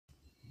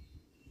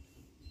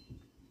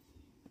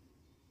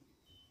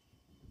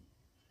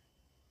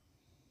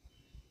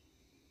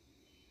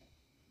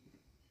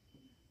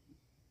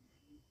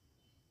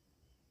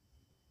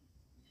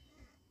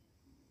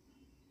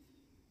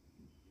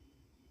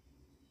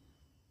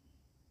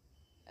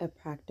A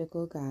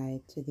Practical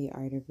Guide to the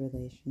Art of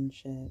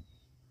Relationship,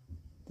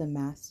 The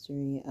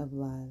Mastery of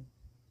Love,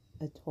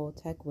 a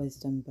Toltec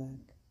Wisdom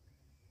Book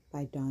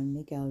by Don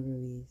Miguel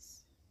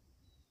Ruiz.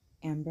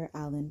 Amber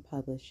Allen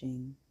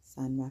Publishing,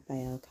 San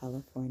Rafael,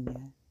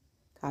 California.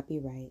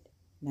 Copyright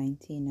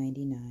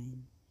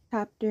 1999.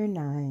 Chapter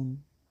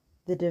 9.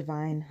 The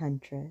Divine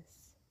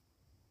Huntress.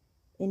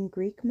 In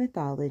Greek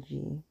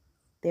mythology,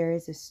 there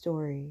is a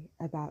story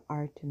about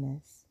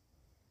Artemis,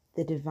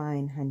 the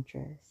divine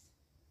huntress.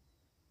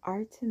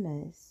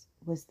 Artemis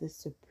was the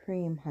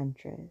supreme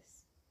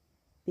huntress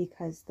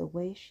because the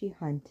way she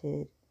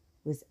hunted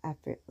was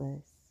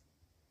effortless.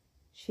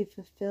 She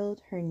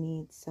fulfilled her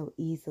needs so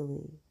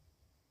easily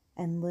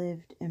and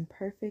lived in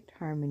perfect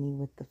harmony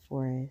with the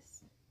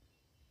forest.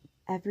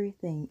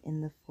 Everything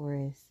in the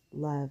forest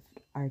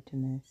loved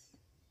Artemis,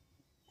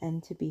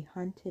 and to be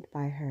hunted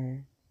by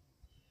her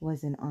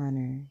was an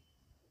honor.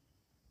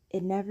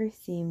 It never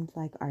seemed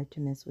like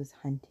Artemis was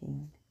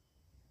hunting.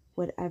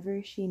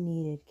 Whatever she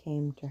needed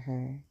came to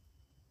her.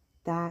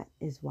 That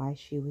is why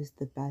she was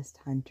the best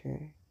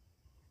hunter.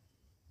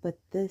 But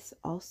this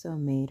also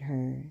made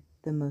her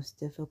the most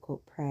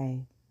difficult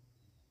prey.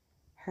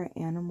 Her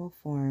animal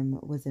form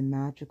was a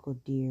magical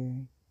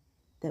deer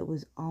that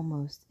was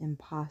almost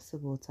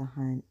impossible to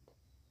hunt.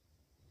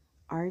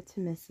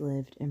 Artemis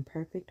lived in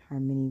perfect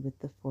harmony with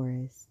the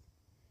forest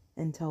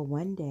until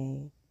one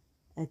day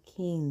a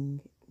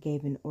king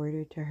gave an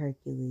order to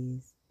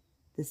Hercules,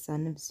 the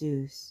son of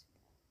Zeus,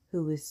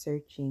 who was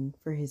searching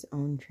for his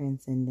own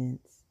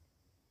transcendence.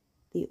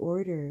 The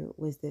order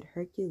was that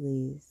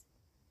Hercules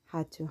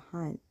had to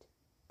hunt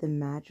the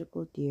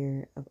magical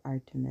deer of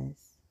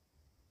Artemis.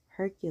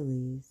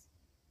 Hercules,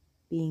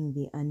 being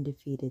the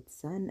undefeated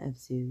son of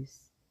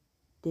Zeus,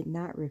 did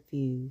not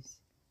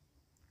refuse.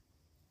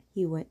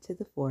 He went to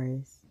the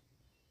forest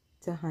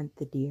to hunt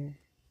the deer.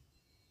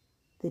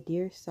 The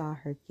deer saw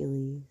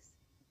Hercules,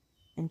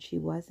 and she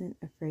wasn't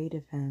afraid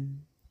of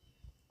him.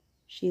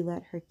 She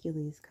let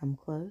Hercules come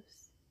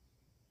close,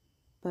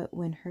 but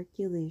when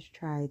Hercules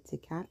tried to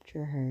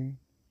capture her,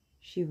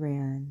 she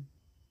ran.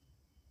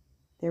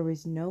 There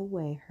was no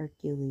way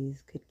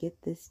Hercules could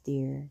get this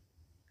deer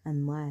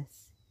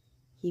unless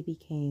he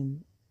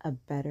became a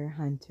better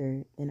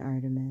hunter than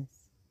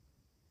Artemis.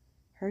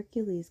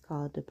 Hercules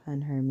called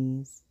upon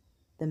Hermes,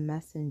 the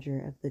messenger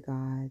of the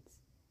gods,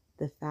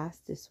 the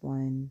fastest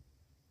one,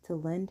 to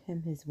lend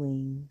him his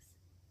wings.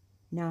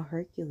 Now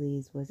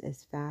Hercules was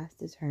as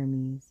fast as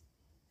Hermes,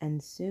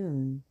 and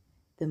soon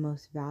the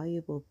most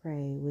valuable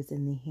prey was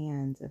in the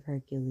hands of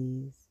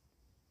Hercules.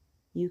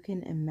 You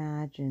can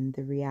imagine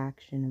the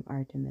reaction of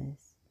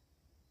Artemis.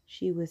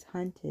 She was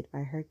hunted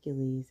by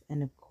Hercules,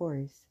 and of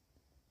course,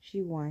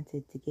 she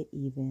wanted to get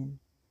even.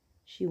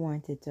 She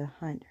wanted to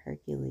hunt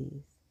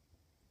Hercules,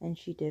 and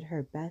she did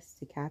her best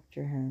to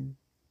capture him.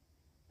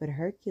 But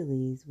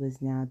Hercules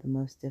was now the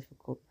most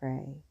difficult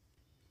prey.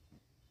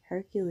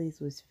 Hercules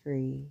was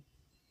free,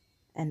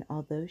 and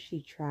although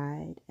she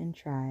tried and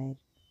tried,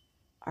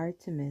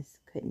 Artemis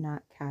could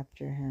not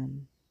capture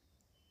him.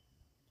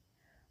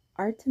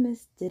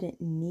 Artemis didn't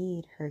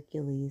need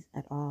Hercules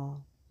at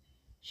all.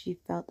 She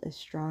felt a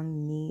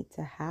strong need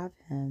to have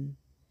him,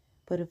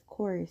 but of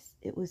course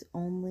it was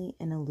only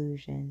an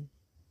illusion.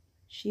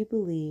 She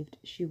believed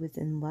she was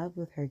in love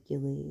with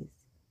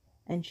Hercules,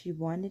 and she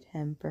wanted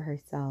him for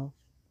herself.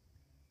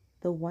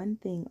 The one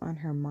thing on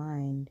her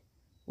mind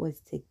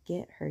was to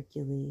get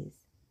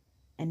Hercules,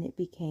 and it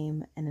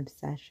became an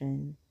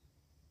obsession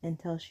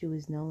until she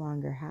was no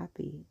longer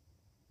happy.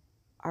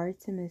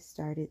 Artemis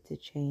started to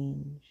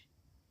change.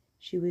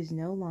 She was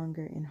no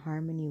longer in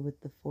harmony with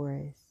the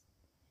forest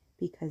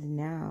because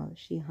now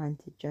she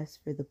hunted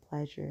just for the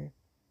pleasure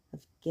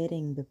of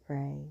getting the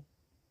prey.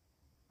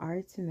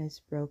 Artemis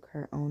broke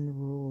her own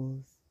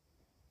rules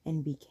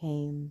and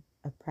became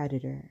a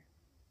predator.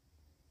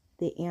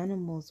 The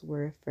animals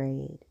were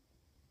afraid,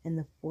 and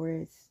the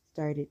forest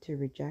started to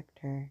reject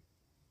her.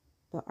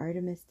 But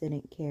Artemis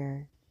didn't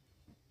care.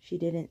 She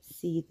didn't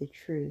see the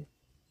truth.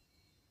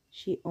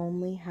 She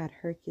only had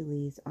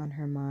Hercules on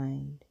her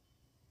mind.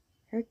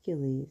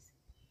 Hercules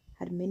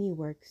had many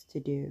works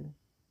to do,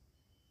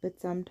 but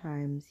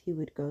sometimes he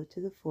would go to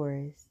the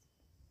forest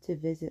to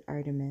visit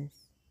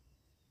Artemis.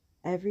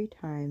 Every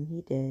time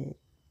he did,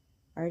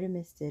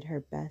 Artemis did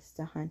her best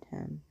to hunt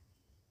him.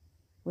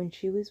 When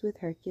she was with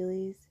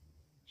Hercules,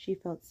 she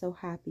felt so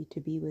happy to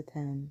be with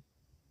him,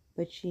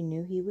 but she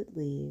knew he would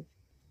leave,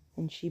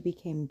 and she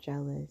became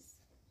jealous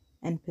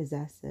and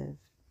possessive.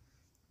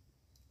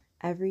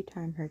 Every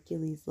time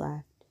Hercules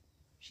left,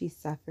 she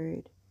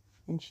suffered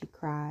and she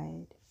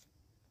cried.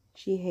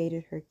 She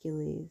hated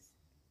Hercules,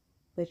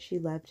 but she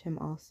loved him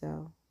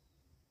also.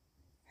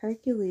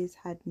 Hercules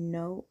had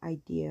no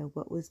idea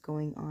what was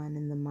going on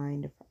in the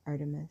mind of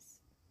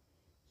Artemis.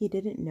 He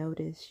didn't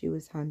notice she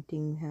was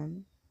hunting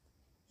him.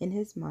 In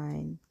his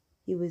mind,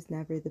 he was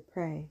never the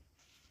prey.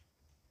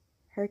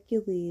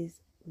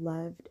 Hercules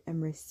loved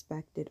and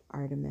respected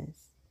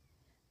Artemis,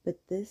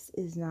 but this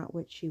is not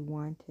what she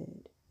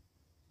wanted.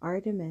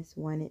 Artemis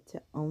wanted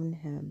to own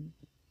him.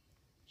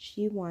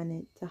 She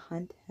wanted to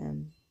hunt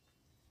him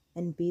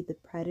and be the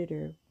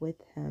predator with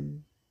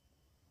him.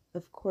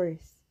 Of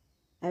course,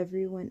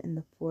 everyone in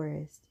the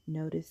forest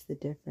noticed the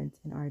difference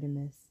in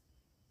Artemis,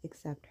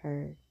 except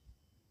her.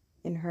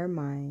 In her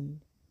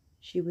mind,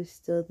 she was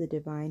still the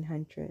divine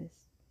huntress.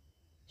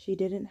 She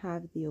didn't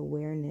have the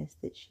awareness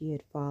that she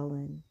had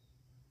fallen.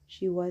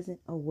 She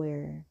wasn't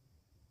aware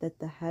that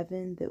the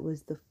heaven that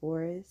was the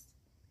forest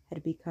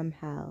had become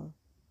hell,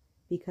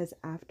 because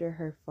after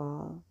her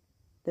fall,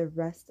 the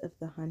rest of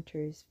the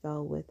hunters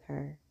fell with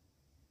her.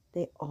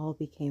 They all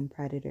became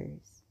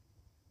predators.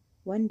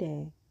 One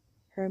day,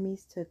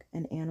 Hermes took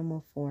an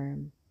animal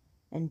form,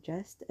 and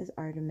just as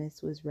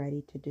Artemis was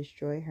ready to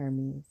destroy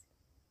Hermes,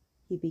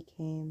 he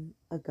became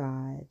a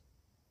god,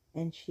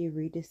 and she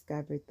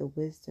rediscovered the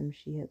wisdom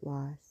she had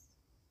lost.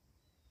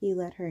 He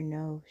let her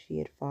know she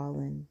had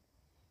fallen,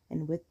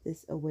 and with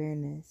this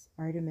awareness,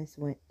 Artemis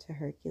went to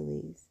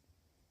Hercules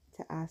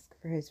to ask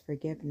for his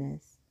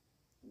forgiveness.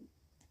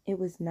 It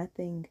was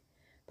nothing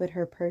but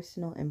her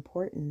personal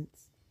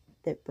importance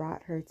that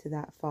brought her to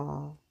that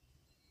fall.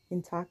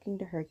 In talking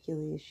to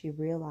Hercules, she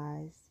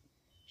realized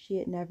she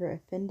had never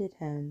offended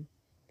him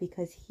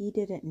because he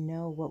didn't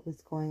know what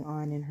was going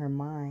on in her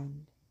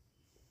mind.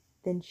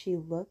 Then she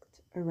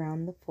looked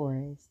around the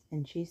forest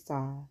and she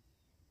saw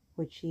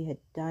what she had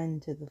done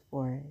to the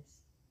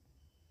forest.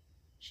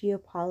 She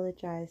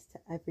apologized to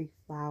every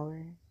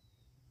flower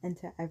and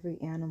to every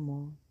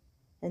animal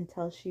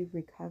until she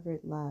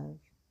recovered love.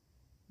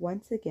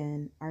 Once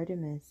again,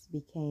 Artemis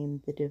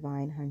became the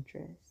divine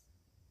huntress.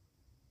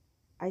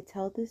 I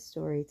tell this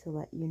story to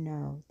let you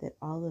know that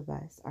all of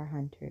us are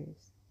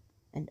hunters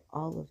and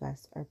all of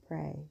us are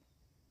prey.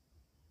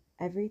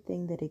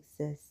 Everything that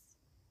exists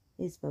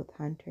is both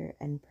hunter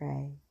and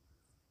prey.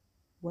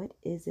 What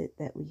is it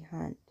that we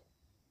hunt?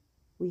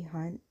 We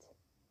hunt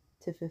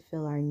to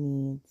fulfill our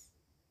needs.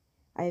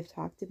 I have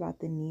talked about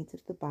the needs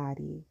of the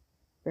body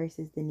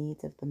versus the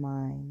needs of the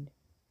mind.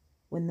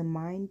 When the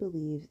mind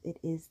believes it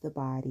is the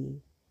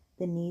body,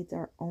 the needs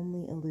are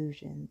only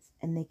illusions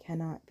and they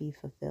cannot be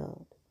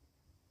fulfilled.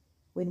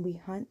 When we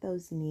hunt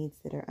those needs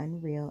that are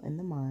unreal in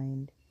the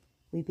mind,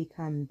 we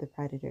become the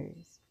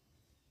predators.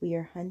 We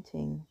are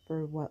hunting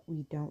for what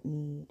we don't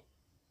need.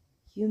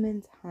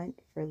 Humans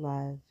hunt for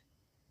love.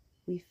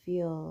 We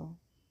feel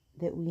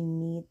that we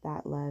need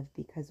that love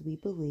because we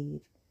believe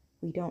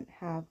we don't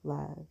have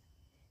love,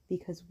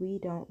 because we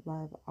don't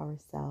love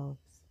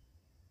ourselves.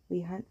 We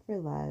hunt for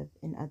love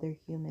in other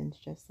humans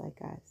just like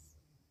us,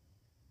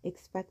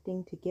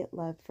 expecting to get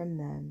love from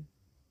them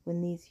when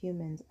these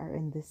humans are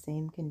in the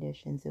same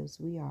conditions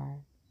as we are.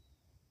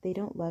 They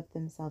don't love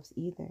themselves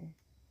either.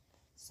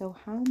 So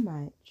how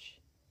much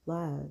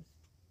love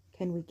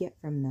can we get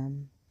from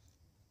them?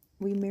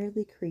 We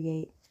merely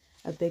create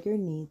a bigger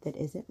need that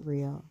isn't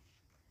real.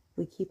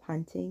 We keep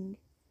hunting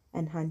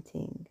and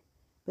hunting,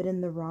 but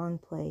in the wrong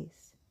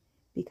place,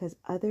 because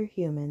other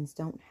humans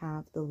don't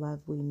have the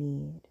love we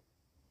need.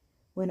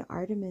 When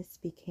Artemis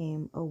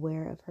became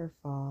aware of her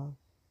fall,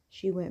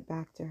 she went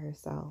back to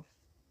herself,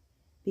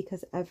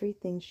 because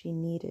everything she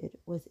needed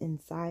was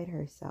inside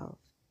herself.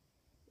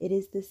 It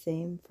is the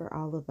same for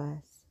all of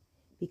us,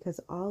 because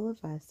all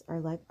of us are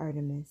like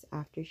Artemis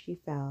after she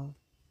fell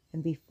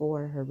and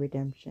before her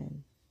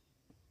redemption.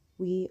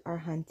 We are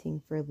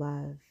hunting for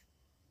love.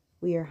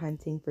 We are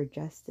hunting for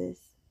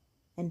justice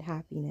and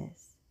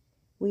happiness.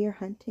 We are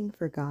hunting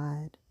for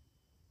God,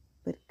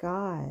 but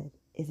God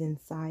is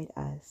inside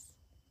us.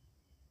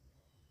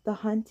 The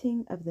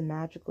hunting of the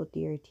magical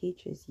deer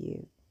teaches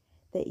you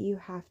that you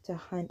have to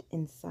hunt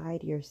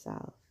inside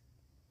yourself.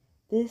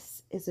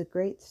 This is a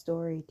great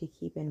story to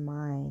keep in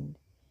mind.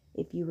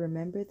 If you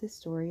remember the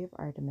story of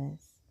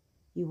Artemis,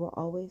 you will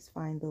always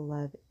find the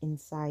love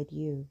inside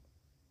you.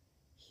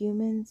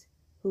 Humans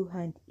who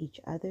hunt each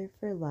other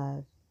for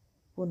love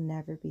will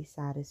never be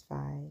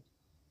satisfied.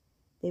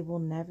 They will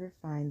never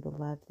find the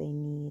love they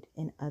need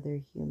in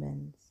other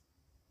humans.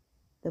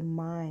 The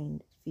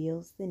mind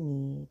feels the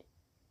need,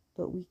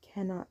 but we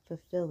cannot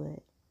fulfill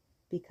it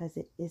because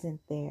it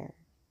isn't there.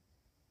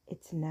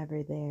 It's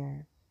never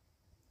there.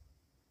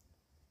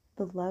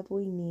 The love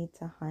we need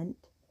to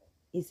hunt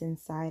is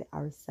inside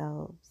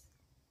ourselves,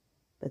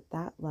 but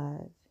that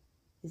love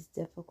is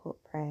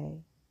difficult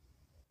prey.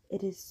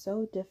 It is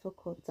so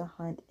difficult to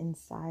hunt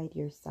inside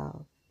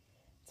yourself.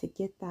 To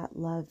get that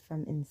love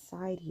from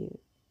inside you,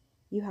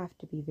 you have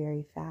to be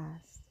very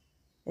fast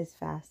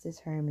as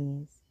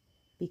Hermes,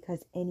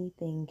 because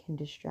anything can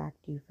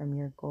distract you from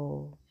your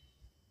goal.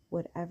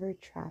 Whatever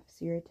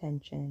traps your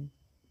attention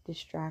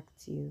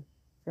distracts you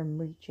from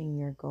reaching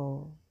your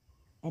goal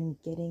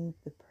and getting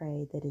the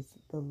prey that is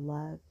the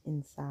love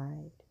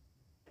inside.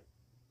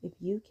 If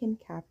you can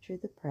capture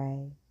the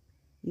prey,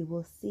 you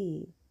will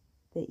see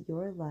that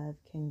your love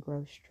can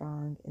grow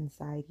strong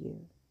inside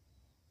you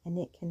and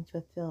it can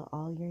fulfill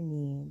all your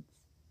needs.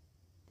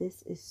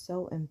 This is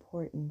so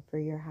important for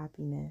your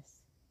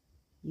happiness.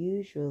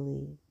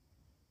 Usually,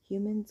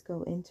 humans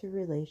go into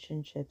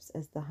relationships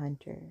as the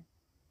hunter.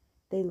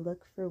 They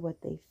look for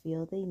what they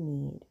feel they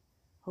need,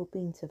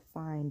 hoping to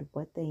find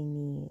what they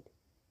need,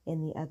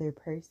 in the other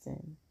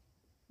person,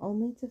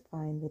 only to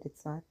find that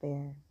it's not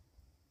there.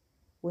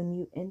 When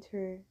you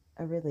enter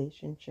a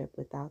relationship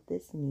without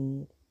this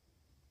need,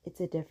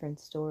 it's a different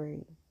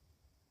story.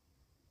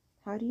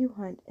 How do you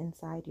hunt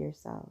inside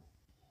yourself?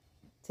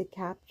 To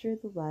capture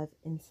the love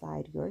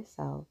inside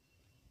yourself,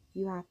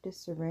 you have to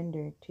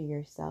surrender to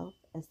yourself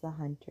as the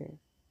hunter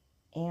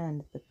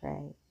and the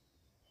prey.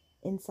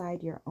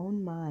 Inside your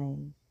own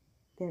mind,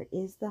 there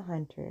is the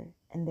hunter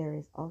and there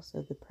is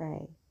also the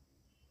prey.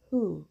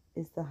 Who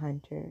is the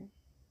hunter?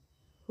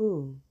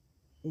 Who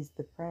is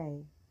the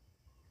prey?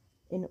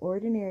 In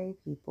ordinary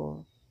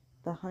people,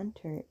 the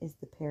hunter is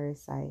the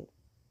parasite.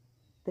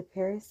 The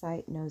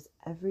parasite knows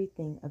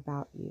everything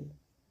about you,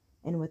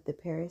 and what the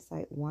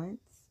parasite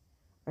wants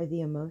are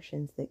the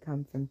emotions that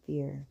come from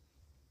fear.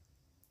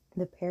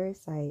 The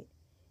parasite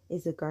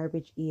is a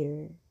garbage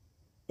eater.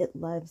 It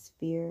loves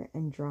fear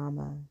and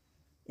drama.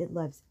 It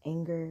loves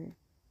anger,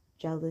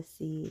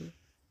 jealousy,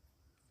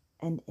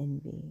 and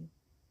envy.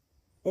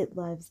 It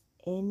loves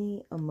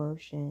any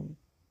emotion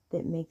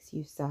that makes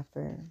you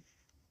suffer.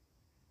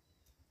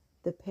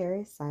 The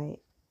parasite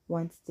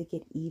wants to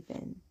get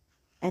even,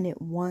 and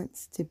it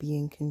wants to be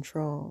in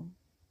control.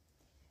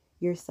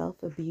 Your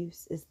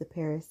self-abuse is the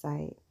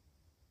parasite,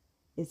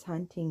 is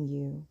hunting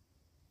you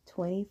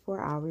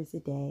 24 hours a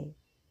day,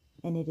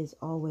 and it is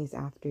always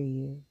after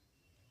you.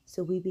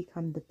 So we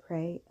become the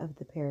prey of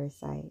the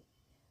parasite,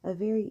 a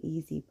very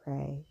easy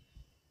prey.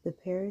 The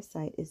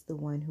parasite is the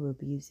one who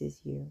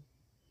abuses you.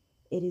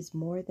 It is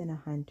more than a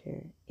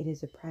hunter, it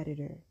is a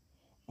predator,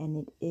 and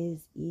it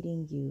is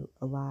eating you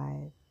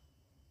alive.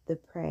 The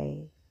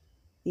prey,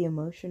 the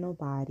emotional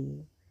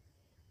body,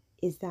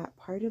 is that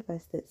part of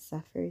us that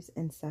suffers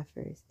and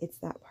suffers. It's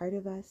that part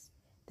of us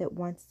that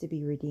wants to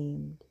be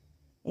redeemed.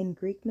 In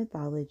Greek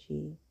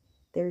mythology,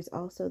 there's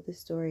also the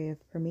story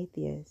of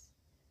Prometheus,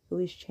 who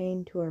is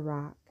chained to a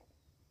rock.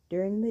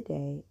 During the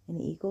day, an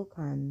eagle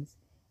comes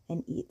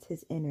and eats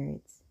his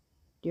innards.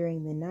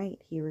 During the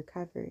night, he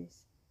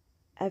recovers.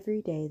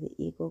 Every day, the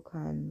eagle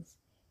comes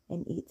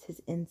and eats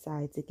his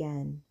insides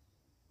again.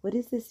 What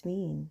does this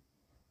mean?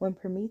 When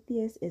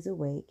Prometheus is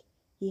awake,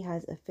 he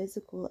has a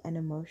physical and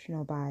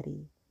emotional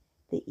body.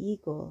 The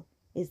eagle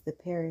is the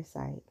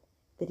parasite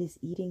that is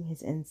eating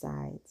his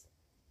insides.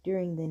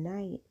 During the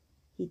night,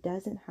 he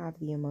doesn't have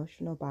the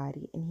emotional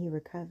body and he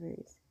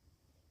recovers.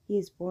 He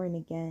is born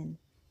again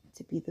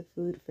to be the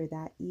food for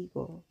that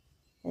eagle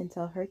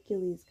until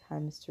Hercules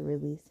comes to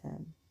release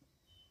him.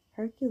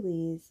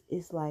 Hercules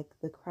is like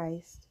the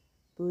Christ,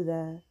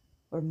 Buddha,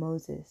 or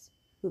Moses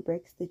who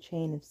breaks the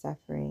chain of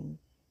suffering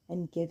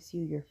and gives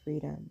you your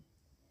freedom.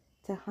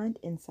 To hunt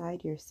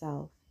inside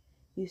yourself,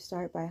 you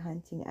start by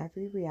hunting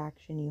every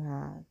reaction you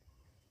have.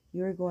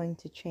 You are going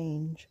to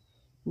change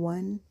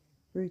one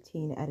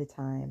routine at a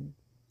time.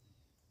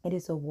 It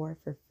is a war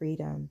for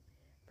freedom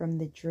from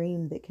the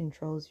dream that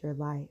controls your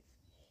life.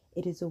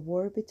 It is a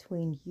war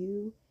between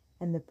you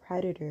and the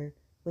predator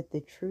with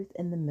the truth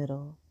in the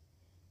middle.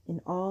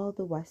 In all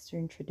the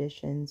Western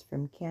traditions,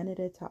 from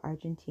Canada to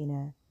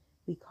Argentina,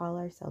 we call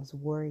ourselves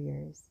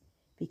warriors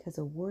because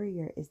a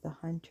warrior is the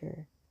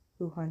hunter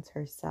who hunts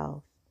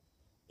herself.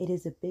 It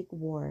is a big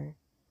war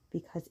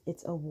because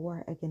it's a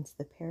war against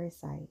the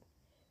parasite.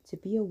 To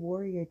be a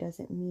warrior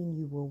doesn't mean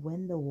you will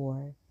win the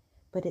war,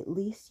 but at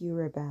least you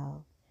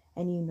rebel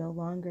and you no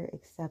longer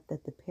accept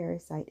that the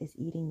parasite is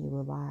eating you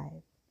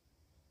alive.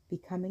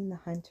 Becoming the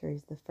hunter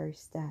is the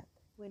first step.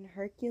 When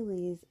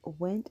Hercules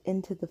went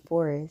into the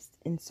forest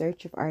in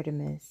search of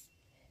Artemis,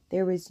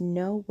 there was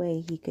no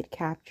way he could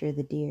capture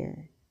the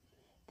deer.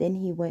 Then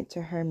he went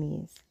to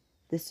Hermes,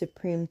 the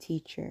supreme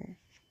teacher,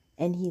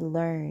 and he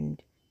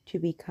learned to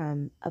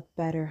become a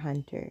better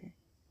hunter.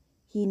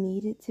 He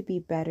needed to be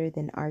better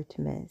than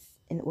Artemis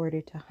in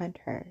order to hunt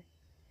her.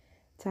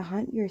 To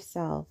hunt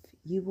yourself,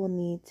 you will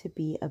need to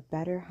be a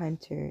better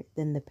hunter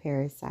than the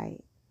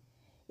parasite.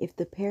 If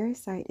the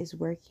parasite is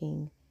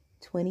working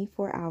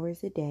 24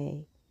 hours a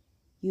day,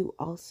 you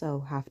also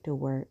have to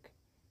work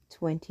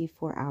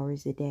 24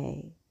 hours a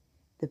day.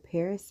 The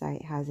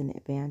parasite has an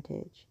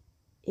advantage.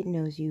 It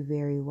knows you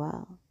very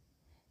well.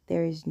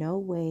 There is no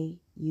way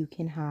you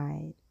can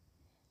hide.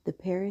 The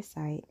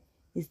parasite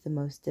is the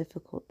most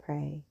difficult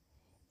prey.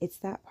 It's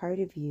that part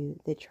of you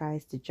that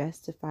tries to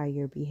justify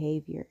your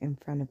behavior in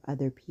front of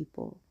other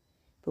people.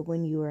 But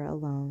when you are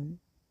alone,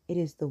 it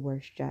is the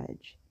worst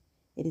judge.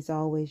 It is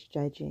always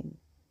judging,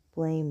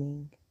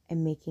 blaming,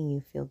 and making you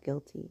feel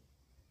guilty.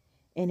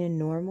 In a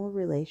normal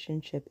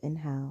relationship in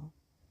hell,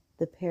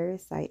 the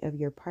parasite of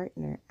your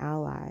partner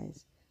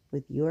allies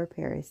with your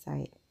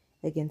parasite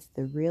against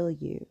the real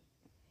you.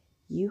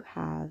 You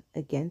have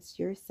against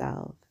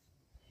yourself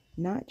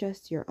not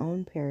just your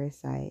own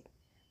parasite,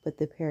 but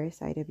the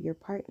parasite of your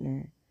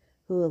partner,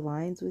 who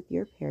aligns with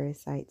your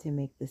parasite to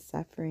make the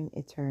suffering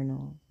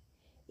eternal.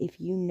 If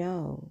you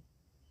know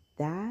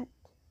that,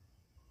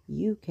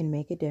 you can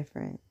make a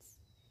difference.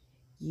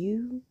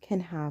 You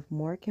can have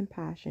more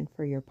compassion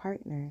for your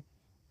partner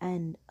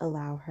and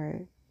allow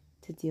her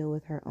to deal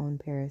with her own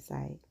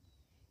parasite.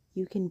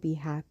 You can be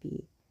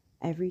happy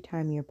Every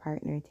time your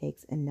partner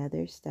takes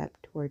another step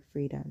toward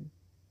freedom,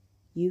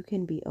 you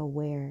can be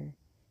aware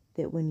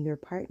that when your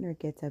partner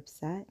gets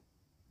upset,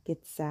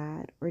 gets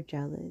sad, or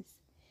jealous,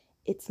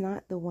 it's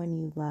not the one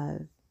you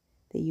love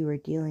that you are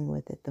dealing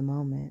with at the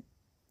moment.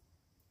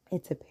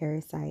 It's a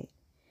parasite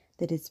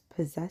that is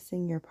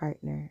possessing your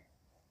partner.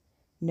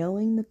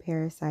 Knowing the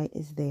parasite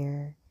is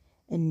there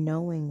and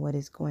knowing what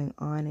is going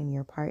on in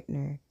your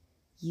partner,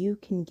 you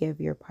can give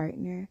your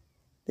partner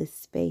the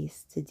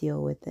space to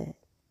deal with it.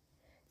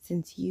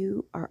 Since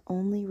you are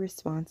only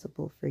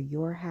responsible for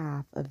your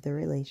half of the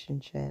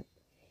relationship,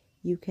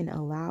 you can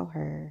allow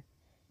her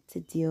to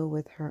deal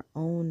with her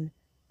own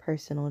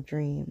personal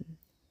dream.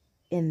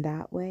 In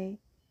that way,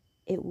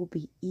 it will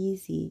be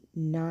easy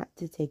not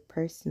to take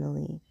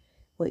personally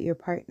what your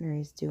partner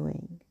is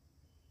doing.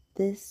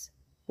 This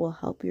will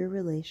help your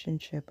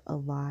relationship a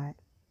lot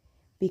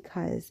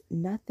because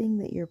nothing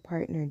that your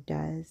partner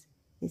does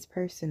is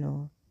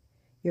personal.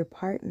 Your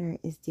partner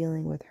is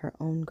dealing with her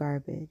own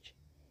garbage.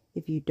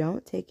 If you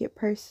don't take it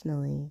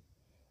personally,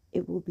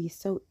 it will be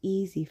so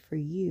easy for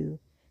you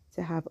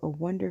to have a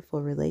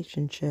wonderful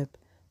relationship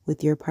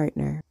with your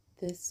partner.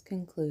 This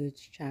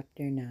concludes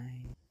Chapter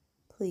 9.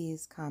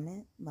 Please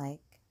comment,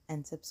 like,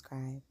 and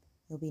subscribe.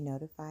 You'll be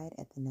notified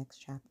at the next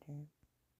chapter.